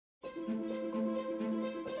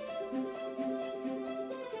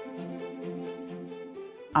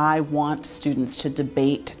I want students to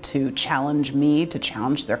debate, to challenge me, to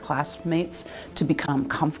challenge their classmates, to become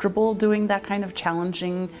comfortable doing that kind of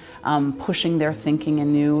challenging, pushing their thinking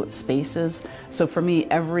in new spaces. So for me,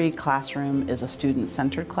 every classroom is a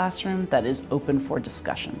student-centered classroom that is open for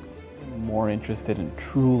discussion. More interested in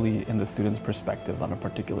truly in the students' perspectives on a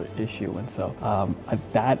particular issue, and so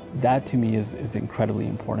that to me is incredibly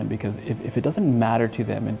important, because if it doesn't matter to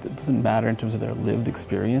them, it doesn't matter in terms of their lived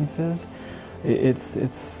experiences,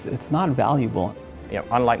 it's not valuable. You know,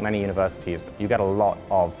 unlike many universities, you get a lot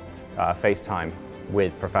of face time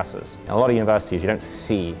with professors. In a lot of universities, you don't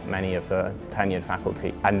see many of the tenured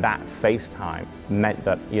faculty, and that face time meant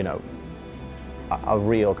that, you know, a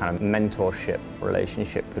real kind of mentorship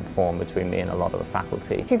relationship could form between me and a lot of the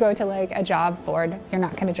faculty. If you go to like a job board, you're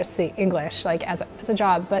not going to just see English like as a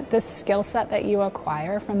job, but this skill set that you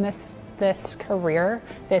acquire from this career,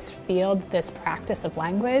 this field, this practice of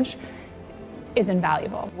language is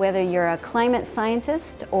invaluable. Whether you're a climate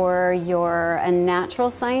scientist or you're a natural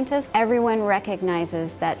scientist, everyone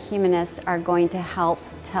recognizes that humanists are going to help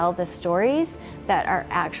tell the stories that are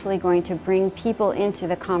actually going to bring people into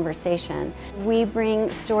the conversation. We bring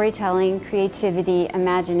storytelling, creativity,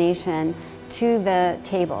 imagination to the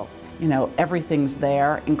table. You know, everything's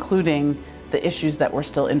there, including the issues that we're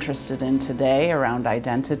still interested in today around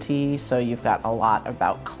identity. So you've got a lot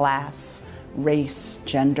about class, race,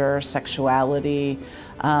 gender, sexuality,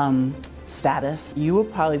 status. You will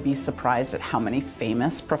probably be surprised at how many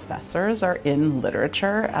famous professors are in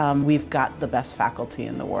literature. We've got the best faculty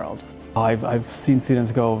in the world. I've seen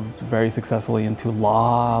students go very successfully into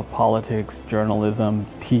law, politics, journalism,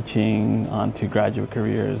 teaching, onto graduate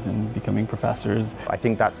careers and becoming professors. I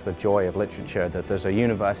think that's the joy of literature, that there's a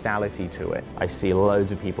universality to it. I see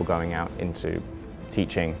loads of people going out into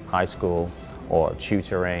teaching, high school, or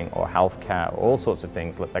tutoring, or healthcare, all sorts of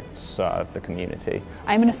things that serve the community.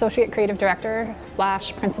 I'm an associate creative director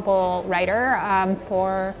 / principal writer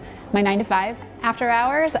for my 9 to 5. After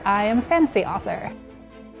hours, I am a fantasy author.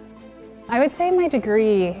 I would say my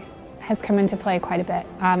degree has come into play quite a bit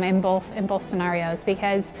in both scenarios,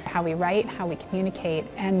 because how we write, how we communicate,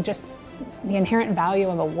 and just the inherent value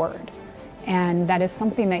of a word. And that is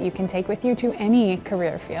something that you can take with you to any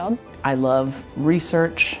career field. I love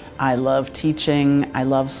research, I love teaching, I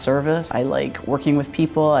love service, I like working with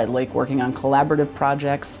people, I like working on collaborative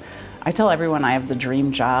projects. I tell everyone I have the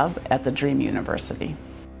dream job at the dream university.